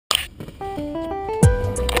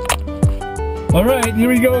All right, here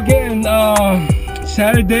we go again.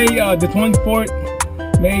 Saturday, the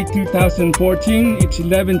 24th, May 2014. It's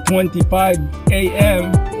 11:25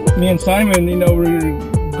 a.m. Me and Simon, we're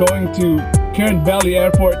going to Kern Valley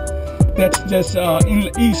Airport. That's just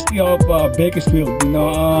east of Bakersfield,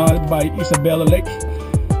 by Isabella Lake.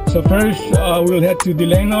 So first, we'll head to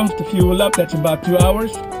Delano to fuel up. That's about 2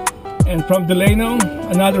 hours. And from Delano,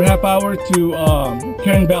 another half hour to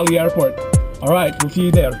Kern Valley Airport. All right, we'll see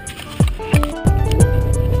you there.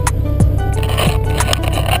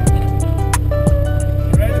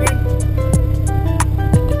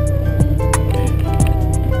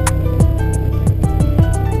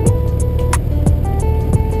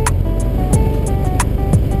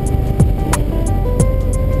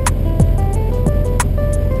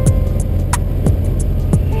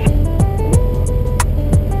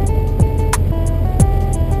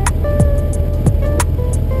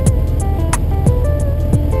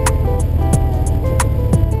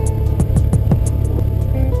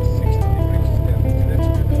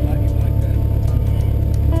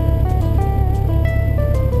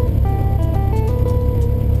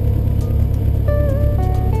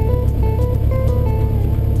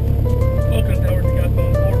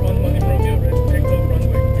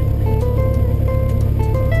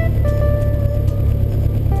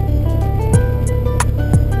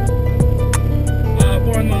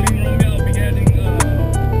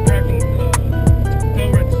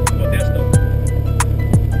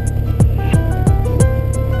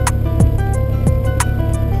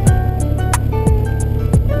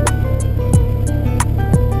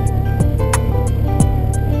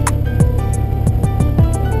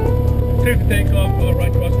 Take off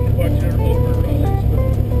right crossing departure over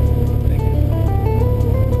Lakesville. Thank you.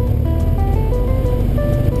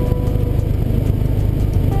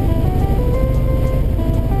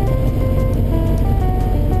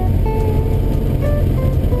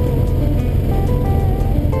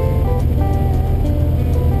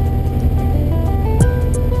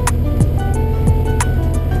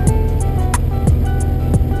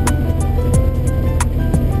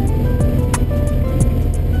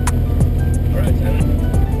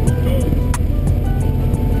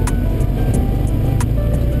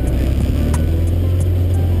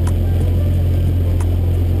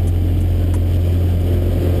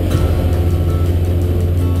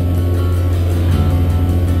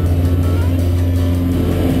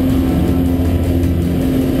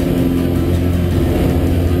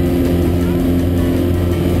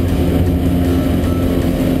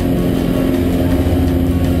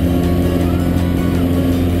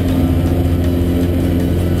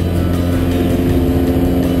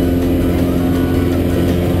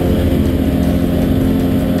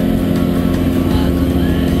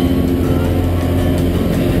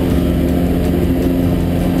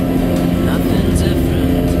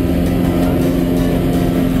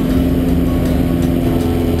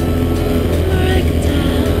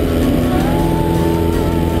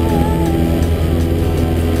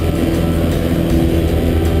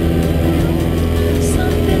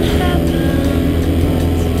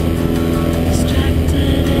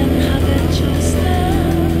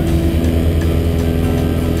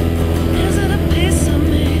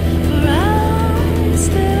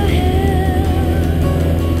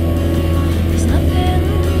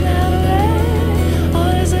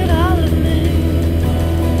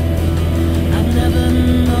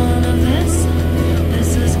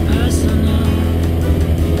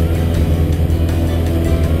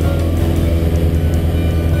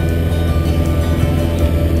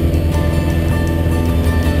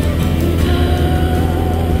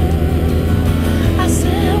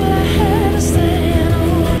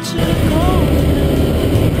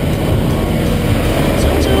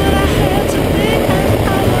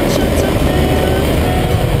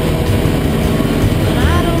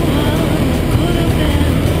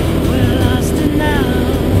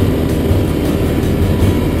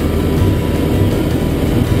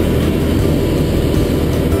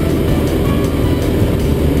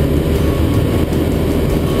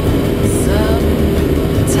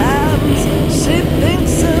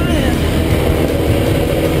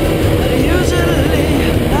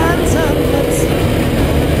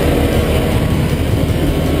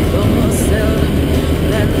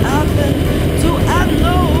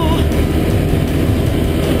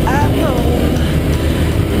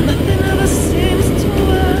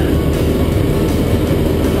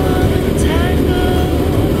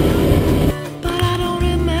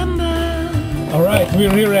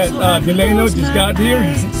 We're here at Delano, just got here.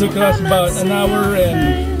 It took us about an hour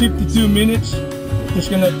and 52 minutes. Just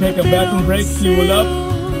gonna take a bathroom break, fuel up,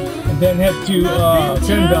 and then head to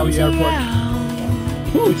Kern Valley Airport.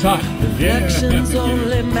 Ooh, it's hot. Reflections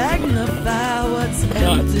only magnify what's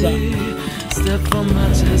empty. Step from my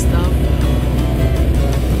chest out.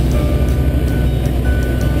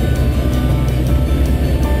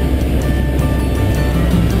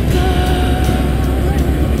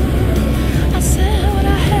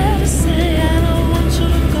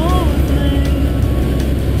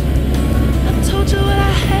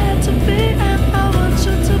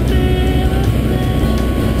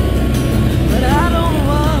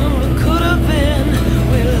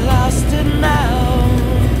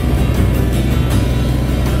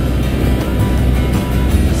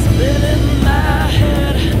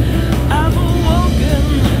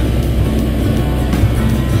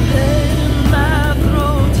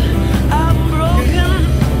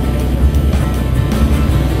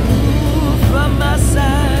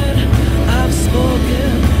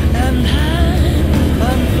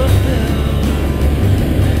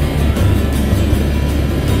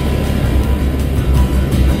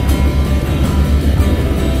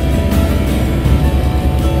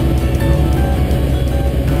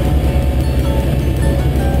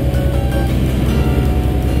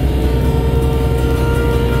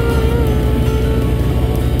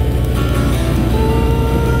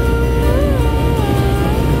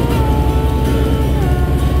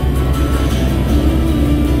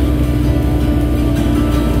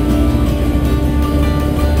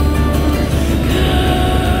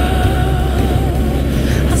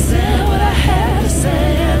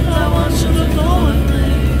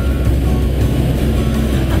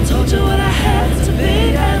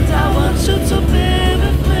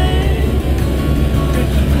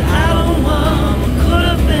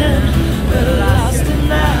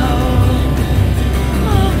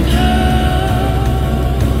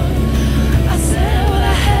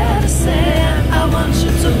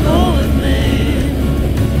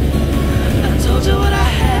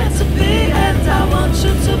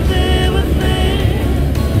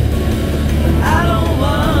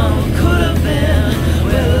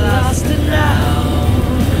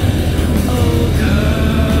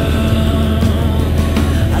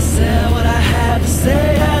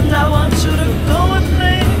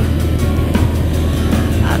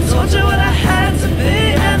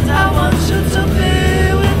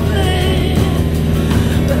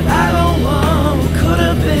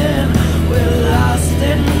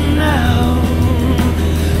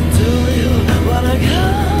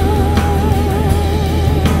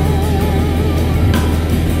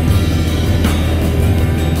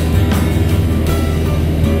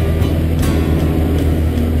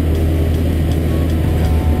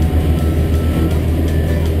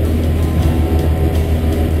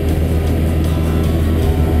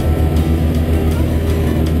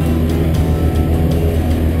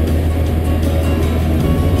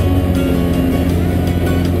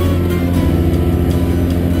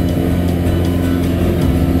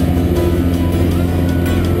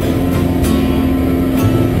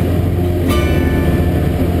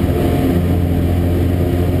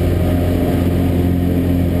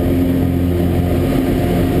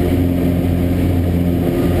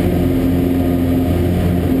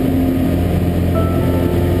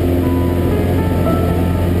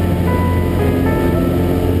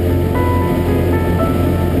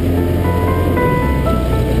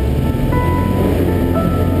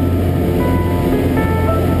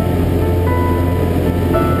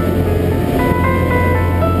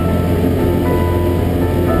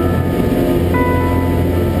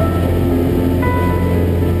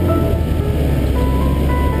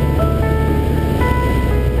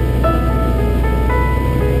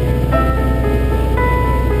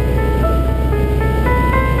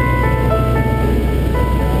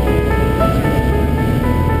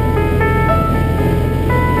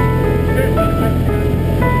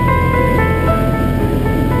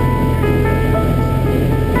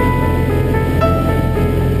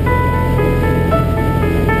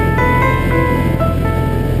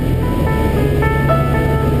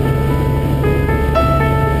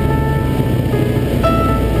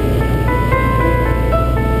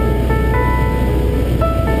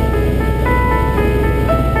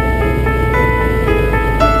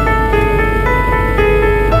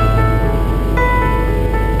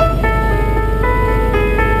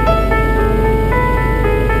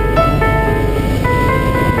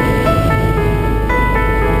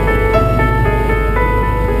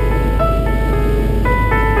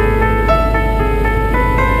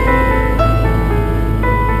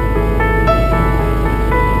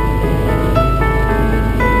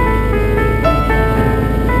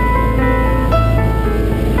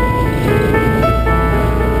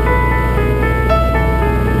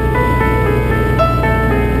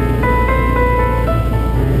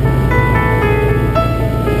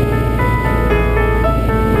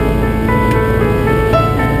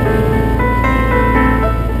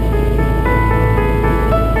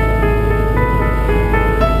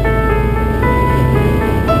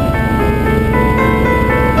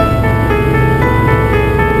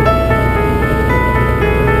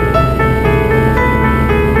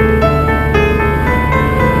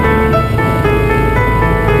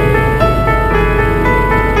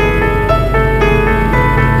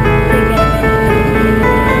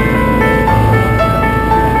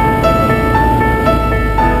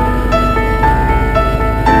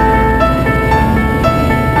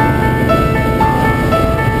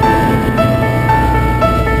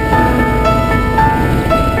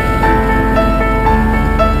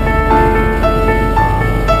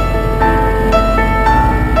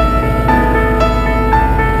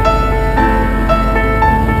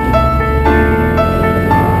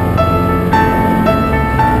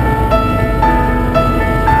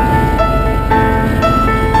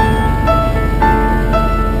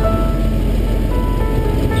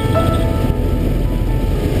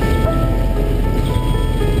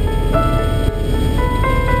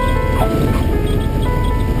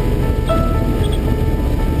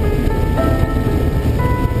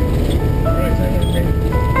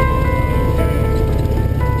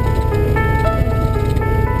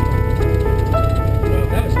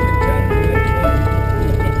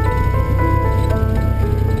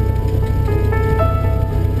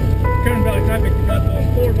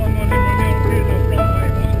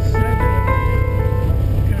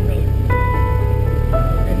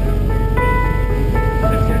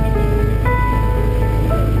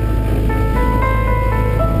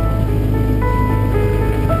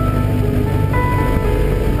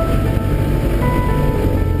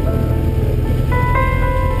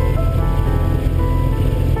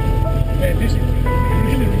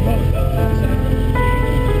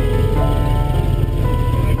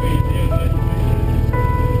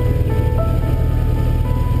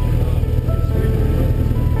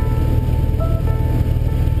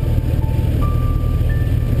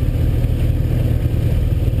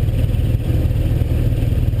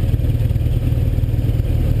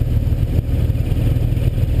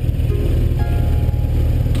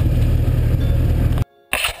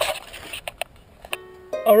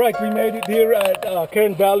 All right, we made it here at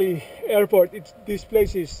Kern Valley Airport. This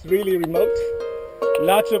place is really remote.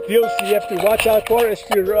 Lots of hills you have to watch out for as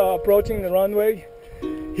you're approaching the runway.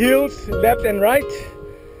 Hills left and right.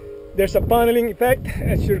 There's a funneling effect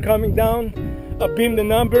as you're coming down. Beam the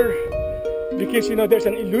number because you know there's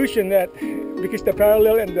an illusion that because the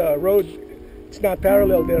parallel and the road it's not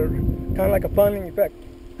parallel. They're kind of like a funneling effect.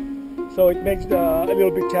 So it makes it a little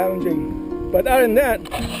bit challenging. But other than that,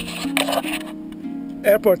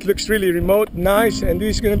 airport looks really remote, nice, and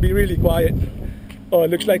this is going to be really quiet. Oh, it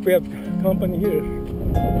looks like we have company here.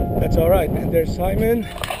 That's all right. And there's Simon.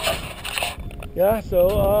 Yeah, so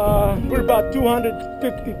we're about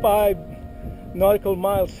 255 nautical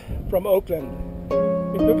miles from Oakland.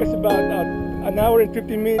 It took us about an hour and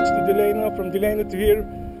 15 minutes to Delano. From Delano to here,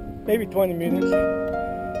 maybe 20 minutes.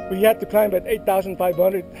 We had to climb at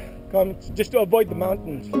 8,500 just to avoid the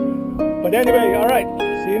mountains. But anyway, all right,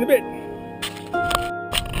 see you in a bit.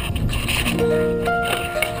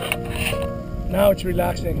 Now it's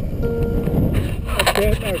relaxing.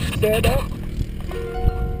 Our setup,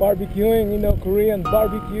 barbecuing, you know, Korean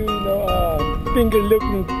barbecue, you know, finger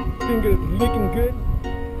licking good.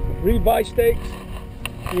 Ribeye steaks.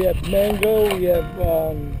 We have mango. We have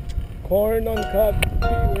corn on the cob.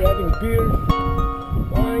 We're having beer,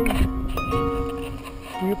 wine.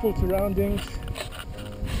 Beautiful surroundings.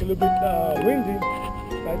 It's a little bit windy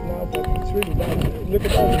right now, but it's really nice. Look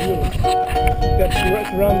at all the hills that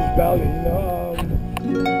surround this valley.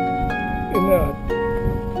 You know,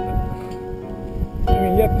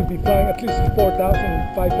 you have to be flying at least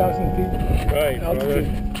 4,000, 5,000 feet altitude.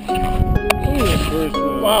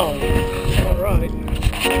 Ooh, wow! All right,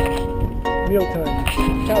 meal time,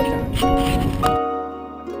 chow time.